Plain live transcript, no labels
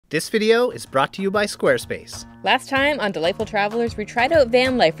This video is brought to you by Squarespace. Last time on Delightful Travelers, we tried out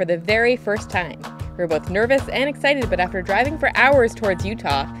van life for the very first time. We were both nervous and excited, but after driving for hours towards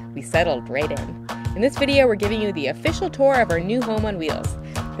Utah, we settled right in. In this video, we're giving you the official tour of our new home on wheels.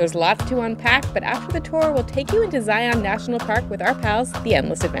 There's lots to unpack, but after the tour, we'll take you into Zion National Park with our pals, The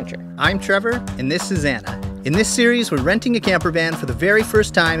Endless Adventure. I'm Trevor, and this is Anna. In this series, we're renting a camper van for the very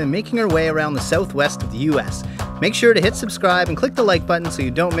first time and making our way around the southwest of the U.S. Make sure to hit subscribe and click the like button so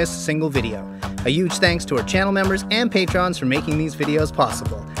you don't miss a single video. A huge thanks to our channel members and patrons for making these videos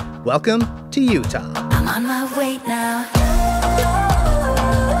possible. Welcome to Utah. I'm on my way now.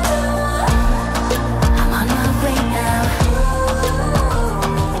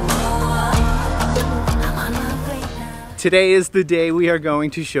 Today is the day we are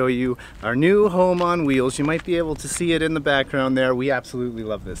going to show you our new home on wheels. You might be able to see it in the background there. We absolutely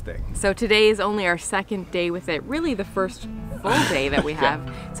love this thing. So today is only our second day with it, really the first full day that we have.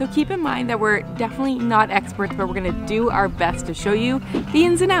 So keep in mind that we're definitely not experts, but we're gonna do our best to show you the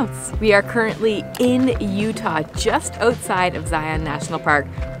ins and outs. We are currently in Utah, just outside of Zion National Park.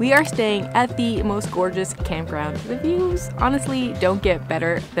 We are staying at the most gorgeous campground. The views honestly don't get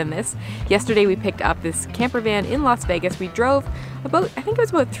better than this. Yesterday we picked up this camper van in Las Vegas. We drove about, I think it was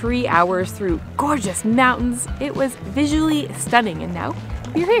about 3 hours through gorgeous mountains. It was visually stunning, and now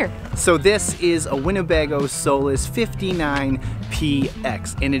we're here. So this is a Winnebago Solis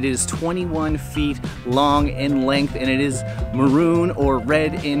 59PX, and it is 21 feet long in length, and it is maroon or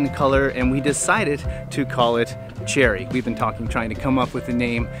red in color, and we decided to call it Cherry. We've been trying to come up with a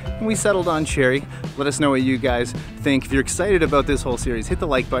name, and we settled on Cherry. Let us know what you guys think. If you're excited about this whole series, hit the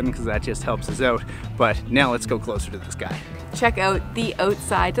like button because that just helps us out. But now let's go closer to this guy. Check out the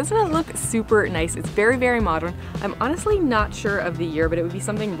outside. Doesn't it look super nice? It's very, very modern. I'm honestly not sure of the year, but it would be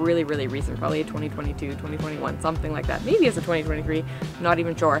something really, really recent, probably a 2022, 2021, something like that. Maybe it's a 2023, not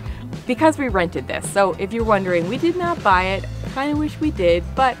even sure, because we rented this. So if you're wondering, we did not buy it. I kind of wish we did,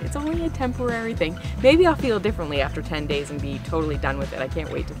 but it's only a temporary thing. Maybe I'll feel differently after 10 days and be totally done with it. I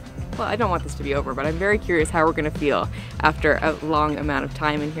can't wait to, well, I don't want this to be over, but I'm very curious how we're gonna feel after a long amount of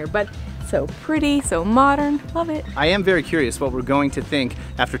time in here. But so pretty, so modern, love it. I am very curious what we're going to think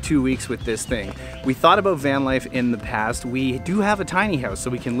after 2 weeks with this thing. We thought about van life in the past. We do have a tiny house so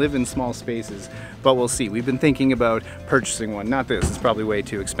we can live in small spaces, but we'll see. We've been thinking about purchasing one. Not this, it's probably way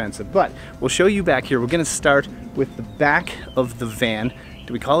too expensive, but we'll show you back here. We're gonna start with the back of the van.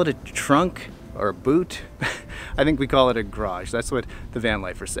 Do we call it a trunk or a boot? I think we call it a garage. That's what the van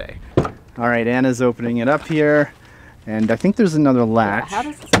lifers say. All right, Anna's opening it up here. And I think there's another latch. Yeah, how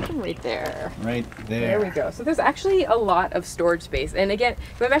does this open? Right there. Right there. There we go. So there's actually a lot of storage space. And again,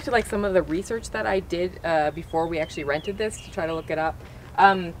 going back to like some of the research that I did before we actually rented this to try to look it up.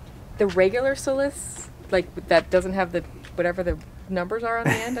 The regular Solis, like that doesn't have the, whatever the numbers are on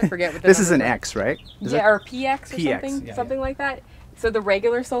the end. I forget what the This is an are. X, right? Yeah, or PX or something, yeah, something like that. So the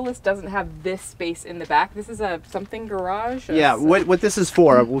regular Solis doesn't have this space in the back. This is a something garage. Yeah, what this is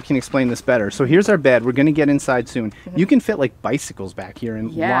for, we can explain this better. So here's our bed. We're gonna get inside soon. You can fit like bicycles back here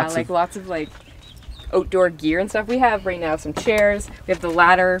and lots of like outdoor gear and stuff. We have right now some chairs. We have the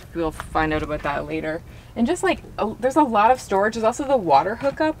ladder. We'll find out about that later. And just like, there's a lot of storage. There's also the water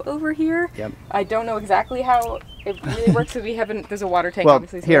hookup over here. Yep. I don't know exactly how it really works. So we haven't, there's a water tank. Well,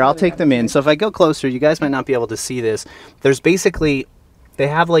 obviously, so here, I'll take them in. So if I go closer, you guys might not be able to see this. There's basically, they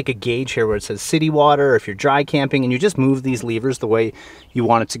have like a gauge here where it says city water, or if you're dry camping, and you just move these levers the way you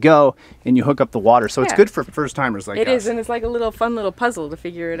want it to go, and you hook up the water. So it's good for first timers like us. It is, and it's like a fun little puzzle to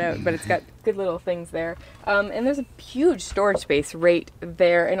figure it out, but it's got good little things there. And there's a huge storage space right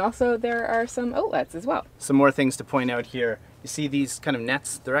there, and also there are some outlets as well. Some more things to point out here. You see these kind of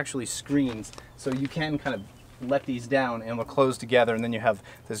nets? They're actually screens, so you can kind of let these down and we'll close together, and then you have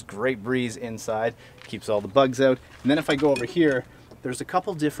this great breeze inside. Keeps all the bugs out. And then if I go over here, there's a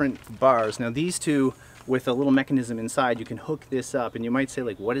couple different bars. Now these two with a little mechanism inside, you can hook this up, and you might say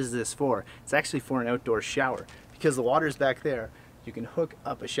like, what is this for? It's actually for an outdoor shower. Because the water's back there, you can hook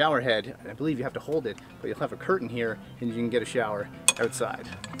up a shower head, and I believe you have to hold it, but you'll have a curtain here and you can get a shower outside.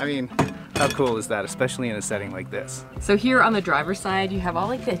 I mean, how cool is that, especially in a setting like this? So here on the driver's side, you have all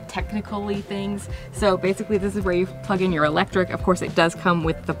like the technical-y things. So basically this is where you plug in your electric. Of course it does come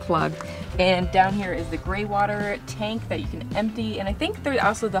with the plug. And down here is the gray water tank that you can empty. And I think there's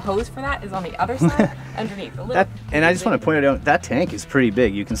also the hose for that is on the other side underneath. And I just want to point it out, that tank is pretty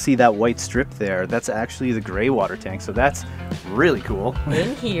big. You can see that white strip there. That's actually the gray water tank. So that's really cool.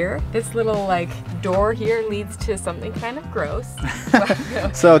 In here, this little like door here leads to something kind of gross.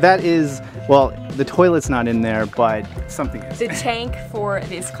 So that is Well, the toilet's not in there, but something is. The tank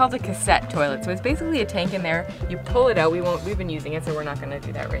it's called a cassette toilet. So it's basically a tank in there. You pull it out. We've been using it, so we're not going to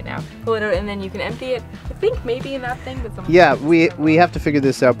do that right now. Pull it out, and then you can empty it. I think maybe in that thing, but yeah, we have to figure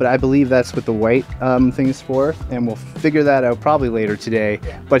this out, but I believe that's what the white thing is for, and we'll figure that out probably later today.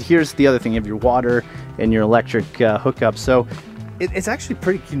 Yeah. But here's the other thing: you have your water and your electric hookup. So it's actually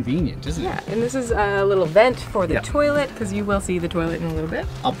pretty convenient, isn't it? Yeah, and this is a little vent for the toilet, because you will see the toilet in a little bit.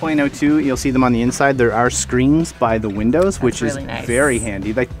 I'll point out too, you'll see them on the inside. There are screens by the windows, which really is nice. very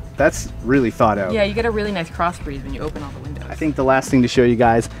handy. Like, that's really thought out. Yeah, you get a really nice cross breeze when you open all the windows. I think the last thing to show you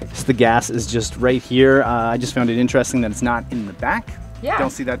guys is the gas is just right here. I just found it interesting that it's not in the back. Yeah,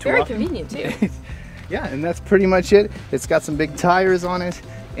 don't see that too very often. convenient too. Yeah, and that's pretty much it. It's got some big tires on it,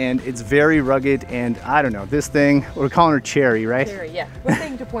 and it's very rugged, and I don't know, this thing, we're calling her Cherry, right? Cherry, yeah. One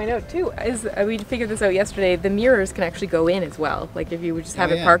thing to point out too is we figured this out yesterday, the mirrors can actually go in as well. Like if you would just have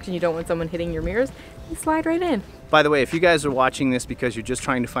it parked and you don't want someone hitting your mirrors, you slide right in. By the way, if you guys are watching this because you're just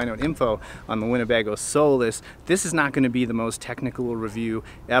trying to find out info on the Winnebago Solis, this is not going to be the most technical review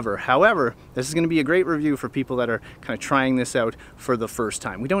ever. However, this is going to be a great review for people that are kind of trying this out for the first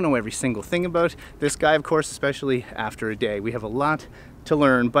time. We don't know every single thing about this guy, of course, especially after a day. We have a lot to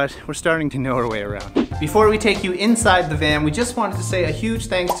learn, but we're starting to know our way around. Before we take you inside the van, we just wanted to say a huge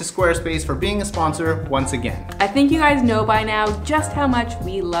thanks to Squarespace for being a sponsor once again. I think you guys know by now just how much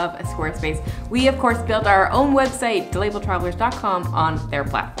we love Squarespace. We of course built our own website, delightfultravelers.com, on their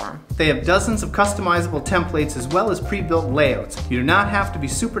platform. They have dozens of customizable templates as well as pre-built layouts. You do not have to be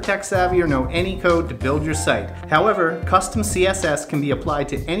super tech savvy or know any code to build your site. However, custom CSS can be applied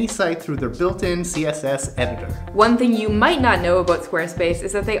to any site through their built-in CSS editor. One thing you might not know about Squarespace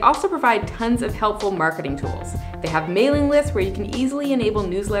is that they also provide tons of helpful marketing tools. They have mailing lists where you can easily enable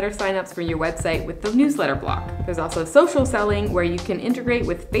newsletter signups for your website with the newsletter block. There's also social selling where you can integrate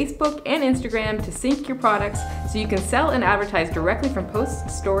with Facebook and Instagram to sync your products so you can sell and advertise directly from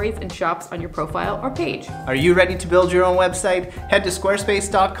posts, stories, and shops on your profile or page. Are you ready to build your own website? Head to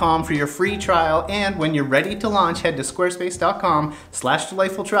squarespace.com for your free trial, and when you're ready to launch, head to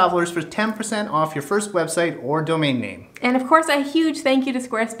squarespace.com/delightfultravelers for 10% off your first website or domain name. And of course, a huge thank you to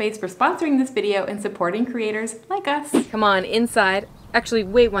Squarespace for sponsoring this video and supporting creators like us. Come on inside. Actually,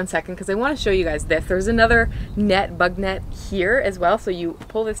 wait one second, because I want to show you guys this. There's another net, bug net here as well. So you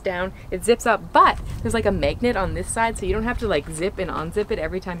pull this down, it zips up, but there's like a magnet on this side, so you don't have to like zip and unzip it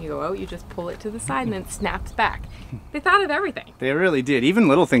every time you go out. You just pull it to the side and then it snaps back. They thought of everything. They really did. Even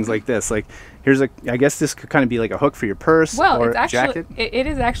little things like this. Like here's I guess this could kind of be like a hook for your purse or it's actually, jacket. It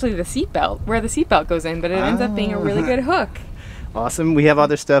is actually the seatbelt, where the seatbelt goes in, but it ends up being a really good hook. Awesome. We have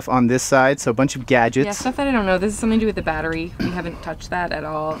other stuff on this side, so a bunch of gadgets. Yeah, stuff that I don't know. This is something to do with the battery. We haven't touched that at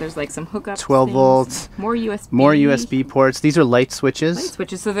all. There's like some hookups. 12 volts. More USB. More USB ports. These are light switches. Light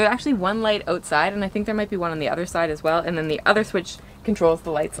switches. So there's actually one light outside, and I think there might be one on the other side as well. And then the other switch controls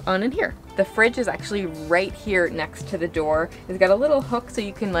the lights on in here. The fridge is actually right here next to the door. It's got a little hook so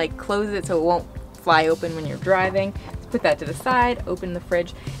you can like close it so it won't fly open when you're driving. Put that to the side, open the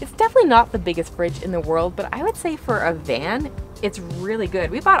fridge. It's definitely not the biggest fridge in the world, but I would say for a van, it's really good.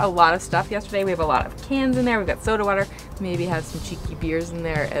 We bought a lot of stuff yesterday. We have a lot of cans in there. We've got soda water, maybe have some cheeky beers in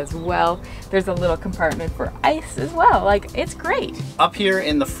there as well. There's a little compartment for ice as well. Like, it's great. Up here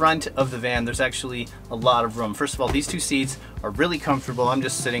in the front of the van, there's actually a lot of room. First of all, these two seats are really comfortable. I'm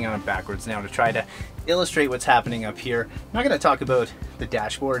just sitting on it backwards now to try to illustrate what's happening up here. I'm not gonna talk about the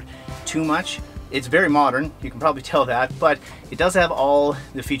dashboard too much. It's very modern, you can probably tell that, but it does have all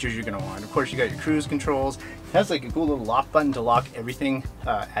the features you're gonna want. Of course, you got your cruise controls. It has like a cool little lock button to lock everything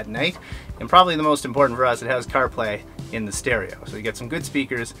at night. And probably the most important for us, it has CarPlay in the stereo. So you get some good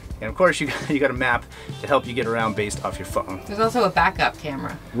speakers, and of course you got a map to help you get around based off your phone. There's also a backup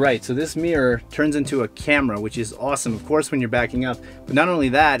camera. Right, so this mirror turns into a camera, which is awesome, of course, when you're backing up. But not only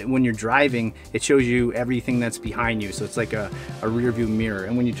that, when you're driving, it shows you everything that's behind you. So it's like a rear view mirror.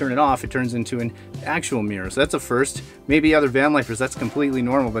 And when you turn it off, it turns into an actual mirror. So that's a first. Maybe other van lifers, that's completely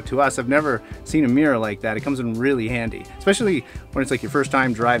normal. But to us, I've never seen a mirror like that. It comes in really handy, especially when it's like your first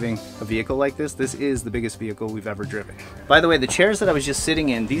time driving a vehicle like this. This is the biggest vehicle we've ever driven. By the way, the chairs that I was just sitting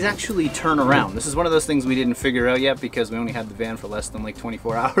in, these actually turn around. This is one of those things we didn't figure out yet because we only had the van for less than like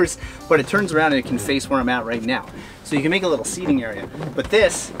 24 hours, but it turns around and it can face where I'm at right now. So you can make a little seating area. But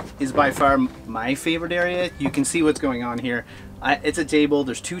this is by far my favorite area. You can see what's going on here. It's a table,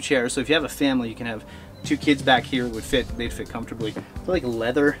 there's two chairs, so if you have a family, you can have two kids back here, they'd fit comfortably. They're like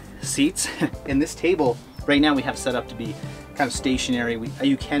leather seats. And this table, right now we have set up to be kind of stationary.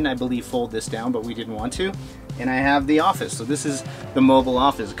 You can, I believe, fold this down, but we didn't want to. and I have the office. So this is the mobile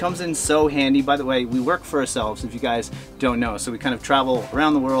office. It comes in so handy. By the way, we work for ourselves, if you guys don't know. So we kind of travel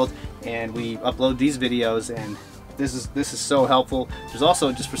around the world and we upload these videos, and this is so helpful. There's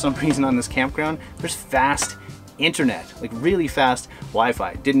also, just for some reason on this campground, there's fast internet, like really fast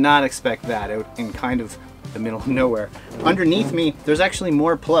Wi-Fi. Did not expect that out in kind of the middle of nowhere. Underneath me, there's actually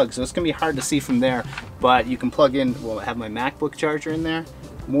more plugs, so it's gonna be hard to see from there, but you can plug in, well, I have my MacBook charger in there,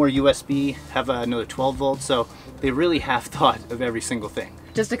 more USB, have another 12 volts, so they really have thought of every single thing.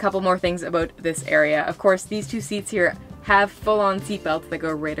 Just a couple more things about this area. Of course, these two seats here have full-on seat belts that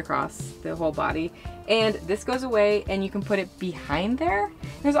go right across the whole body. And this goes away and you can put it behind there.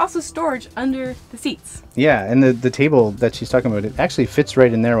 There's also storage under the seats. Yeah, and the table that she's talking about, it actually fits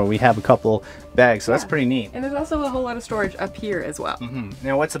right in there where we have a couple bags, so that's pretty neat. And there's also a whole lot of storage up here as well.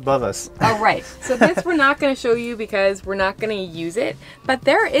 Now what's above us? All right, so this we're not gonna show you because we're not gonna use it, but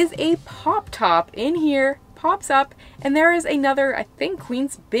there is a pop top in here, pops up, and there is another, I think,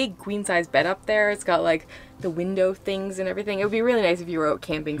 big queen size bed up there. It's got like the window things and everything. It would be really nice if you were out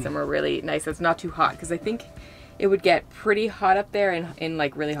camping somewhere really nice that's not too hot, because I think it would get pretty hot up there in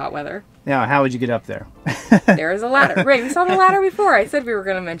like really hot weather. Now, how would you get up there? There is a ladder. Right, we saw the ladder before. I said we were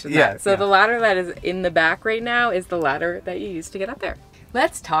going to mention that. So yeah. The ladder that is in the back right now is the ladder that you use to get up there.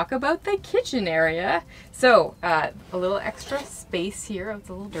 Let's talk about the kitchen area. So, a little extra space here. Oh, it's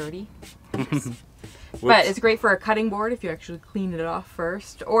a little dirty. But it's great for a cutting board if you actually clean it off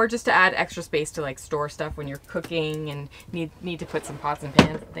first, or just to add extra space to like store stuff when you're cooking and need to put some pots and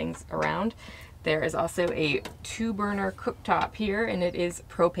pans and things around. There is also a 2-burner cooktop here, and it is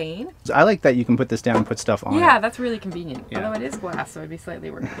propane. I like that you can put this down and put stuff on it. Yeah, that's really convenient. Yeah. Although it is glass, so I'd be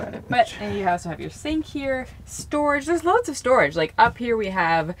slightly worried about it. But and you also have your sink here, storage. There's loads of storage. Like up here we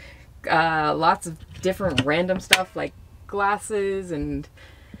have lots of different random stuff like glasses and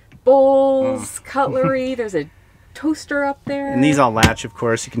bowls, cutlery. There's a toaster up there. And these all latch, of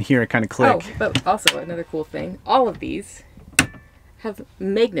course. You can hear it kind of click. Oh, but also another cool thing, all of these have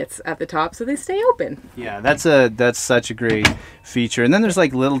magnets at the top so they stay open. Yeah, that's such a great feature. And then there's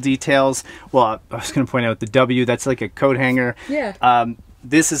like little details. Well, I was going to point out the W, that's like a coat hanger. Yeah.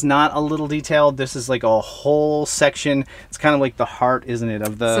 This is not a little detail. This is like a whole section. It's kind of like the heart, isn't it,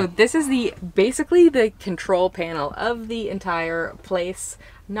 of the... So this is basically the control panel of the entire place.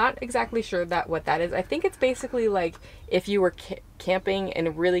 Not exactly sure what that is. I think it's basically like if you were camping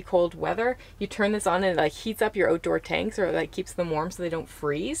in really cold weather, you turn this on and it like heats up your outdoor tanks, or it like keeps them warm so they don't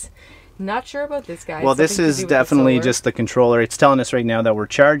freeze. Not sure about this, guys. Well, this is definitely just the controller. It's telling us right now that we're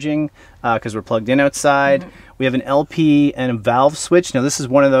charging because we're plugged in outside. We have an LP and a valve switch. Now, this is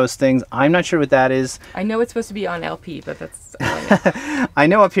one of those things. I'm not sure what that is. I know it's supposed to be on LP, but that's all I know. I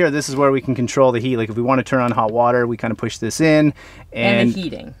know up here, this is where we can control the heat. Like if we want to turn on hot water, we kind of push this in. And the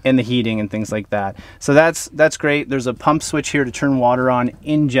heating. And the heating and things like that. So that's great. There's a pump switch here to turn water on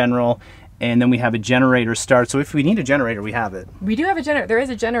in general. And then we have a generator start. So if we need a generator, we have it. We do have a generator. There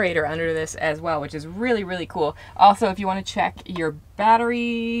is a generator under this as well, which is really, really cool. Also, if you want to check your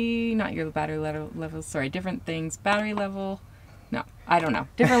battery, not your battery level, sorry, different things. Battery level, no, I don't know.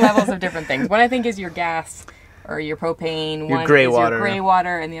 Different levels of different things. One I think is your gas or your propane. Your one gray is water. Your gray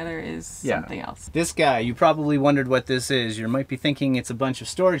water, and the other is something else. This guy, you probably wondered what this is. You might be thinking it's a bunch of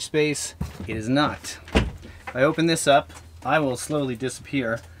storage space. It is not. If I open this up, I will slowly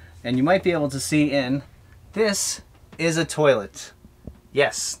disappear. And you might be able to see in, this is a toilet.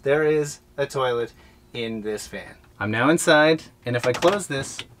 Yes, there is a toilet in this van. I'm now inside, and if I close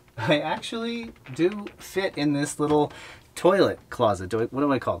this, I actually do fit in this little toilet closet. What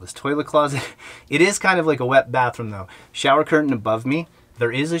do I call this? Toilet closet? It is kind of like a wet bathroom though. Shower curtain above me.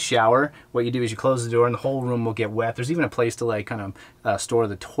 There is a shower. What you do is you close the door and the whole room will get wet. There's even a place to like kind of store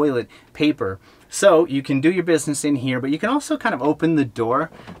the toilet paper. So you can do your business in here, but you can also kind of open the door.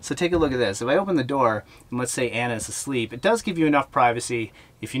 So take a look at this. If I open the door and let's say Anna's asleep, it does give you enough privacy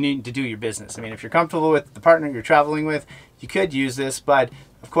if you need to do your business. I mean, if you're comfortable with the partner you're traveling with, you could use this, but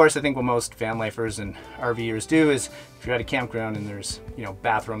of course I think what most van lifers and RVers do is if you're at a campground and there's, you know,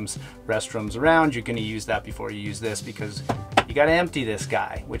 bathrooms, restrooms around, you're going to use that before you use this because you got to empty this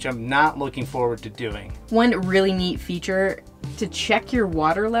guy, which I'm not looking forward to doing. One really neat feature to check your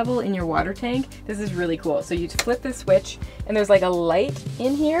water level in your water tank. This is really cool. So you flip this switch and there's like a light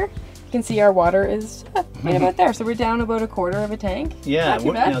in here. You can see our water is right about there. So we're down about 1/4 of a tank. Yeah, Not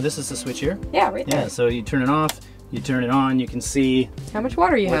too bad. now this is the switch here. Yeah, right there. Yeah, so you turn it off, you turn it on, you can see how much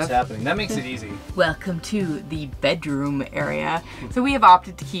water you what's have. happening. That makes it easy. Welcome to the bedroom area. So we have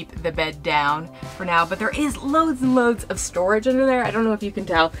opted to keep the bed down for now, but there is loads and loads of storage under there. I don't know if you can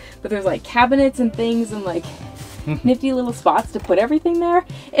tell, but there's like cabinets and things and like nifty little spots to put everything there.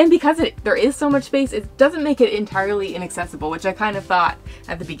 And because there is so much space, it doesn't make it entirely inaccessible, which I kind of thought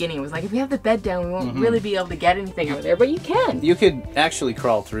at the beginning. It was like, if we have the bed down, we won't really be able to get anything out there, but you can. You could actually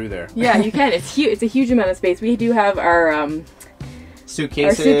crawl through there. Yeah, you can. It's huge. It's a huge amount of space. We do have our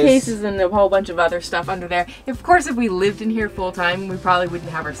suitcases and a whole bunch of other stuff under there. Of course, if we lived in here full time, we probably wouldn't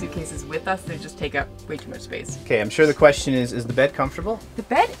have our suitcases with us. They'd just take up way too much space. Okay, I'm sure the question is the bed comfortable? The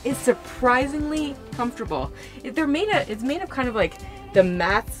bed is surprisingly comfortable. It's made of kind of like the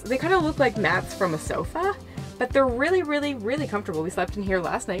mats. They kind of look like mats from a sofa, but they're really, really, really comfortable. We slept in here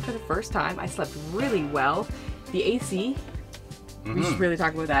last night for the first time. I slept really well. The AC, we should really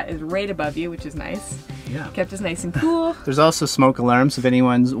talk about that, is right above you, which is nice. Yeah. Kept us nice and cool. There's also smoke alarms if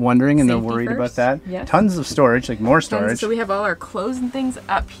anyone's wondering and Safety they're worried first. about that. Yes. Tons of storage, like more storage. So we have all our clothes and things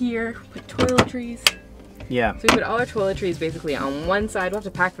up here. Put toiletries. Yeah. So we put all our toiletries basically on one side. We'll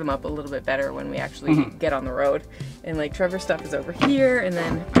have to pack them up a little bit better when we actually get on the road. And like Trevor's stuff is over here, and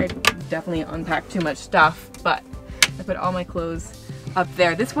then I definitely unpacked too much stuff, but I put all my clothes up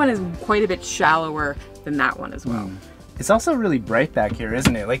there. This one is quite a bit shallower than that one as well. It's also really bright back here,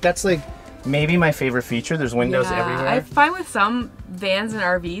 isn't it? Like that's like maybe my favorite feature. There's windows everywhere. I find with some vans and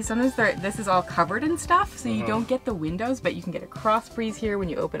RVs, sometimes this is all covered in stuff, so you don't get the windows, but you can get a cross breeze here when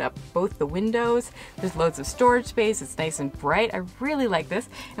you open up both the windows. There's loads of storage space. It's nice and bright. I really like this.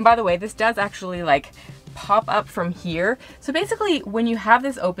 And by the way, this does actually like pop up from here. So basically when you have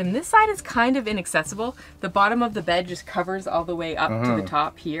this open, this side is kind of inaccessible. The bottom of the bed just covers all the way up to the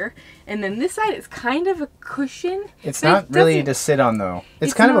top here. And then this side is kind of a cushion. It's not really to sit on though.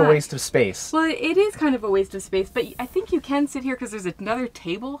 It's kind of a waste of space. Well, it is kind of a waste of space, but I think you can sit here because there's another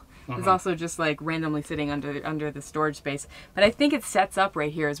table. It's also just like randomly sitting under the storage space. But I think it sets up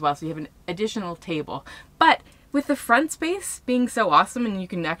right here as well, so you have an additional table. But with the front space being so awesome and you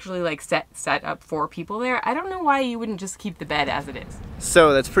can actually like set up 4 people there, I don't know why you wouldn't just keep the bed as it is.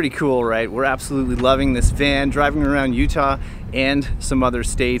 So that's pretty cool, right? We're absolutely loving this van. Driving around Utah and some other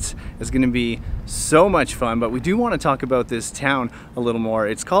states is going to be so much fun, but we do want to talk about this town a little more.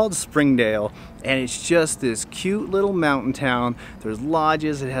 It's called Springdale, and it's just this cute little mountain town. There's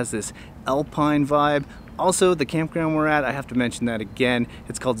lodges. It has this alpine vibe. Also, the campground we're at, I have to mention that again,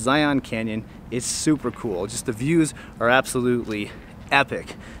 it's called Zion Canyon. It's super cool. Just the views are absolutely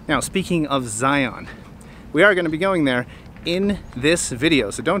epic. Now, speaking of Zion, we are going to be going there in this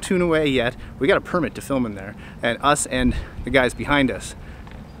video, so don't tune away yet. We got a permit to film in there, and us and the guys behind us.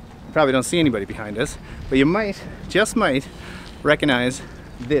 You probably don't see anybody behind us, but you might, just might, recognize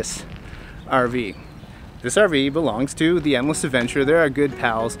this RV. This RV belongs to the Endless Adventure. They're our good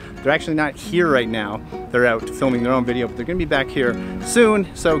pals. They're actually not here right now. They're out filming their own video, but they're gonna be back here soon.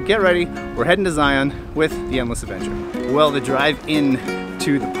 So get ready. We're heading to Zion with the Endless Adventure. Well, the drive in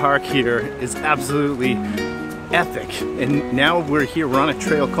to the park here is absolutely epic. And now we're here, we're on a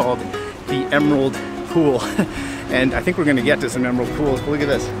trail called the Emerald Pool. And I think we're gonna get to some emerald pools, but look at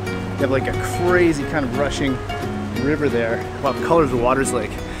this. You have like a crazy kind of rushing river there. Wow, the color of the water's like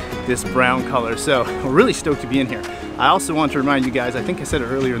this brown color, so we're really stoked to be in here. I also want to remind you guys, I think I said it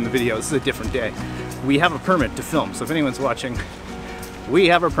earlier in the video, this is a different day. We have a permit to film, so if anyone's watching, we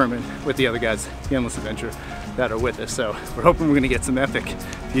have our permit with the other guys, the Endless Adventure, that are with us, so we're hoping we're gonna get some epic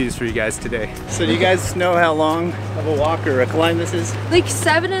views for you guys today. So do you guys know how long of a walk or a climb this is? Like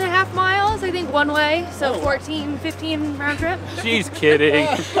 7.5 miles, I think, one way, so 14, 15 round trip. She's kidding.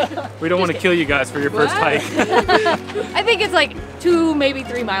 We don't want to kill you guys for your first hike. I think it's like 2, maybe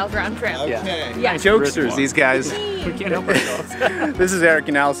 3 miles round trip. Okay. Yeah. Jokesters, these guys. We can't help ourselves. This is Eric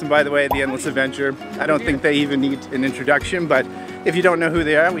and Allison, by the way, the Endless Adventure. I don't think they even need an introduction, but if you don't know who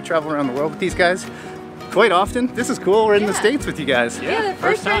they are, we travel around the world with these guys quite often. This is cool. We're in the States with you guys. Yeah, the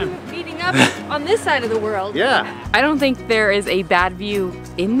first time meeting up on this side of the world. Yeah. I don't think there is a bad view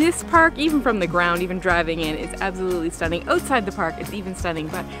in this park, even from the ground, even driving in. It's absolutely stunning. Outside the park, it's even stunning,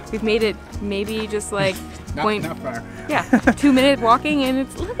 but we've made it maybe just like Not far. Yeah, 2-minute walking, and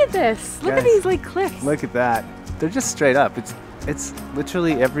it's, look at this. Look at these like cliffs. Look at that. They're just straight up. It's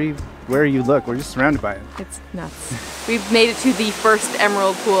literally everywhere you look. We're just surrounded by it. It's nuts. We've made it to the first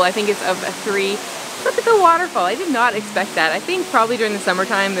emerald pool. I think it's of 3. Look at the waterfall. I did not expect that. I think probably during the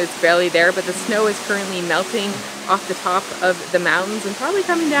summertime it's barely there, but the snow is currently melting off the top of the mountains and probably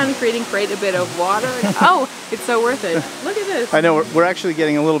coming down and creating quite a bit of water. Oh, it's so worth it. Look at this. I know we're actually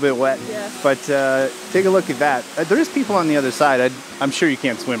getting a little bit wet, but take a look at that. There is people on the other side. I'm sure you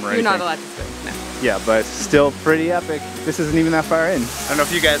can't swim or anything. You're not allowed to swim, no. Yeah, but still pretty epic. This isn't even that far in. I don't know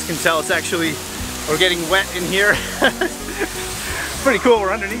if you guys can tell, it's actually, we're getting wet in here. Pretty cool,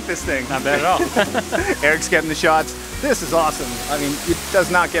 we're underneath this thing. Not bad at all. Eric's getting the shots. This is awesome. I mean, it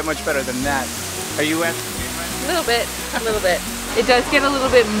does not get much better than that. Are you wet? A little bit, a little bit. It does get a little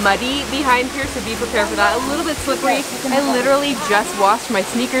bit muddy behind here, so be prepared for that. A little bit slippery. I literally just washed my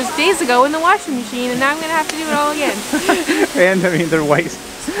sneakers days ago in the washing machine, and now I'm gonna have to do it all again. And I mean, they're white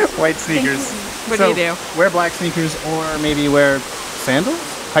sneakers. What do you do? Wear black sneakers, or maybe wear sandals?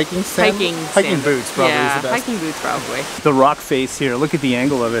 Hiking sandals. Boots probably is the best. Hiking boots probably. The rock face here, look at the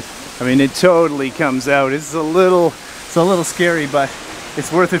angle of it. I mean, it totally comes out. It's a little scary, but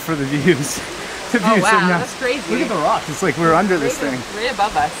it's worth it for the views. The views oh wow, are nuts. that's crazy. Look at the rocks. It's like we're under this thing. Right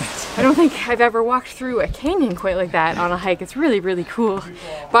above us. I don't think I've ever walked through a canyon quite like that on a hike. It's really, really cool.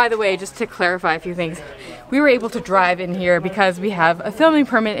 By the way, just to clarify a few things, we were able to drive in here because we have a filming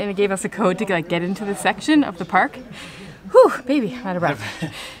permit and it gave us a code to like get into the section of the park. Whew, baby, I'm out of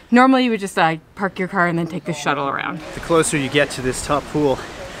breath. Normally you would just park your car and then take the shuttle around. The closer you get to this top pool,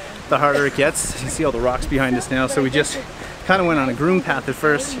 the harder it gets. You see all the rocks behind us now, so we just kind of went on a groom path at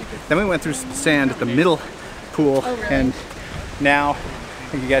first, then we went through some sand at the middle pool, and now, I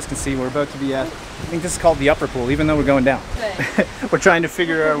think you guys can see we're about to be at, I think this is called the upper pool, even though we're going down. We're trying to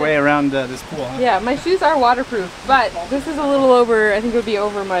figure our way around this pool. Huh? Yeah, my shoes are waterproof, but this is a little over, I think it would be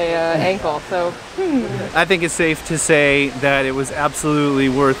over my ankle, so. I think it's safe to say that it was absolutely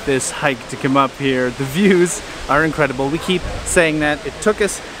worth this hike to come up here. The views are incredible. We keep saying that. It took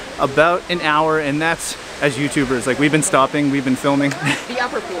us about an hour, and that's as YouTubers, like we've been stopping, we've been filming. The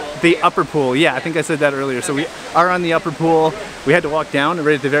upper pool. The upper pool, yeah, I think I said that earlier. So we are on the upper pool. We had to walk down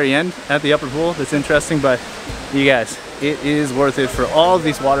right at the very end at the upper pool. That's interesting, but you guys, it is worth it for all of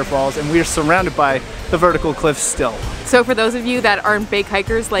these waterfalls, and we are surrounded by the vertical cliffs still. So for those of you that aren't big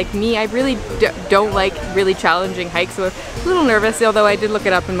hikers like me, I really don't like really challenging hikes, so a little nervous, although I did look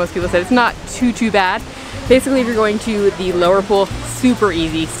it up and most people said it's not too bad. Basically, if you're going to the lower pool, super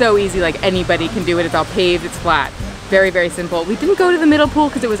easy, so easy, like anybody can do it. It's all paved, it's flat, very, very simple. We didn't go to the middle pool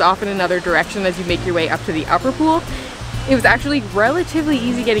because it was off in another direction as you make your way up to the upper pool. It was actually relatively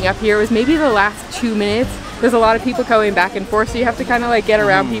easy getting up here. It was maybe the last 2 minutes. There's a lot of people going back and forth, so you have to kind of like get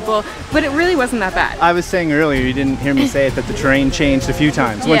around people, but it really wasn't that bad. I was saying earlier, you didn't hear me say it, that the terrain changed a few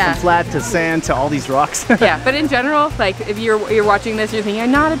times. Went from flat to sand to all these rocks. Yeah, but in general, like if you're watching this, you're thinking,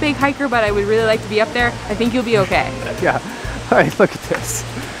 I'm not a big hiker, but I would really like to be up there, I think you'll be okay. Yeah, all right, look at this.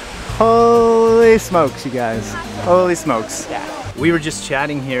 Holy smokes, you guys. Holy smokes. Yeah. We were just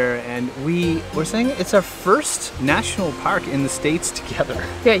chatting here, and we were saying it's our first national park in the States together.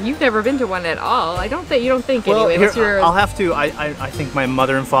 Yeah, you've never been to one at all. I don't think, you don't think well, anyway. Here, I'll have to, I think my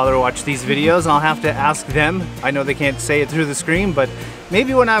mother and father watch these videos, and I'll have to ask them. I know they can't say it through the screen, but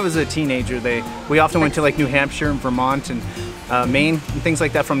maybe when I was a teenager, we often went to like New Hampshire and Vermont and Maine and things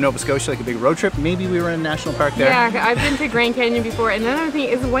like that from Nova Scotia, like a big road trip. Maybe we were in a national park there. Yeah, I've been to Grand Canyon before, and another thing,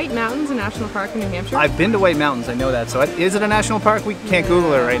 is White Mountains a national park in New Hampshire? I've been to White Mountains, I know that. So is it a national park? We can't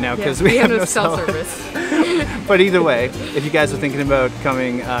Google it right now because we have no cell service. But either way, if you guys are thinking about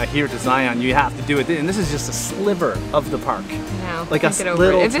coming here to Zion, you have to do it. And this is just a sliver of the park. No, like a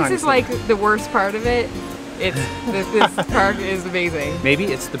little. If this is like the worst part of it, this park is amazing. Maybe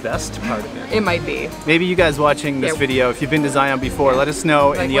it's the best part of it. It might be. Maybe you guys watching this video, if you've been to Zion before, let us know.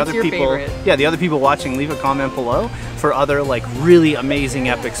 Like, and the other people, favorite? the other people watching, leave a comment below for other like really amazing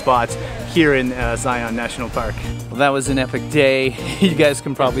epic spots here in Zion National Park. Well, that was an epic day. You guys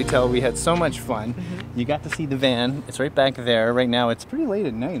can probably tell we had so much fun. You got to see the van. It's right back there. Right now it's pretty late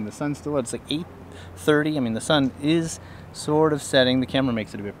at night and the sun's still out. It's like 8:30. I mean, the sun is sort of setting. The camera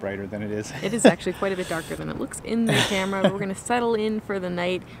makes it a bit brighter than it is. It is actually quite a bit darker than it looks in the camera. We're going to settle in for the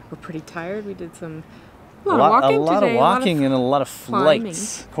night. We're pretty tired. We did a lot of walking and a lot of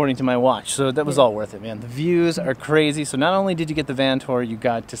flights, according to my watch. So that was all worth it, man. The views are crazy. So not only did you get the van tour, you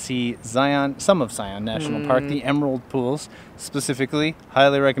got to see Zion, some of Zion National Park, the Emerald Pools specifically.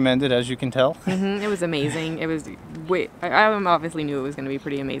 Highly recommended, as you can tell. It was amazing. It was, I obviously knew it was going to be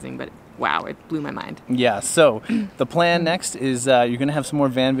pretty amazing, but wow, it blew my mind. Yeah, so the plan next is you're going to have some more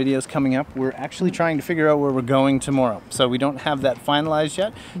van videos coming up. We're actually trying to figure out where we're going tomorrow. So we don't have that finalized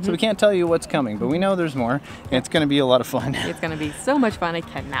yet, so we can't tell you what's coming, but we know there's more, and it's going to be a lot of fun. It's going to be so much fun. I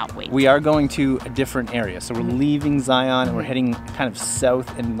cannot wait. We are going to a different area. So we're leaving Zion, and we're heading kind of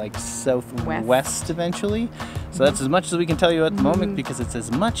south and like southwest eventually. So that's as much as we can tell you at the moment, because it's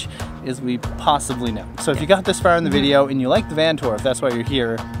as much as we possibly know. So if you got this far in the video and you like the van tour, if that's why you're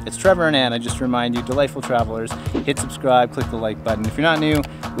here, it's Trevor and Anna. Just to remind you, delightful travelers, hit subscribe, click the like button. If you're not new,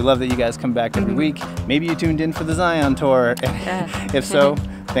 we love that you guys come back every week. Maybe you tuned in for the Zion tour. If so,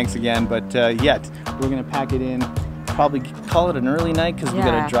 thanks again. But yet, we're gonna pack it in. Probably call it an early night because we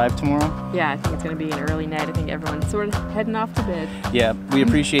gotta drive tomorrow. Yeah, I think it's gonna be an early night. I think everyone's sort of heading off to bed. Yeah, we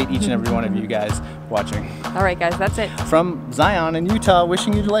appreciate each and every one of you guys watching. All right, guys, that's it. From Zion in Utah,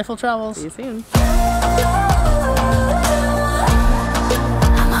 wishing you delightful travels. See you soon.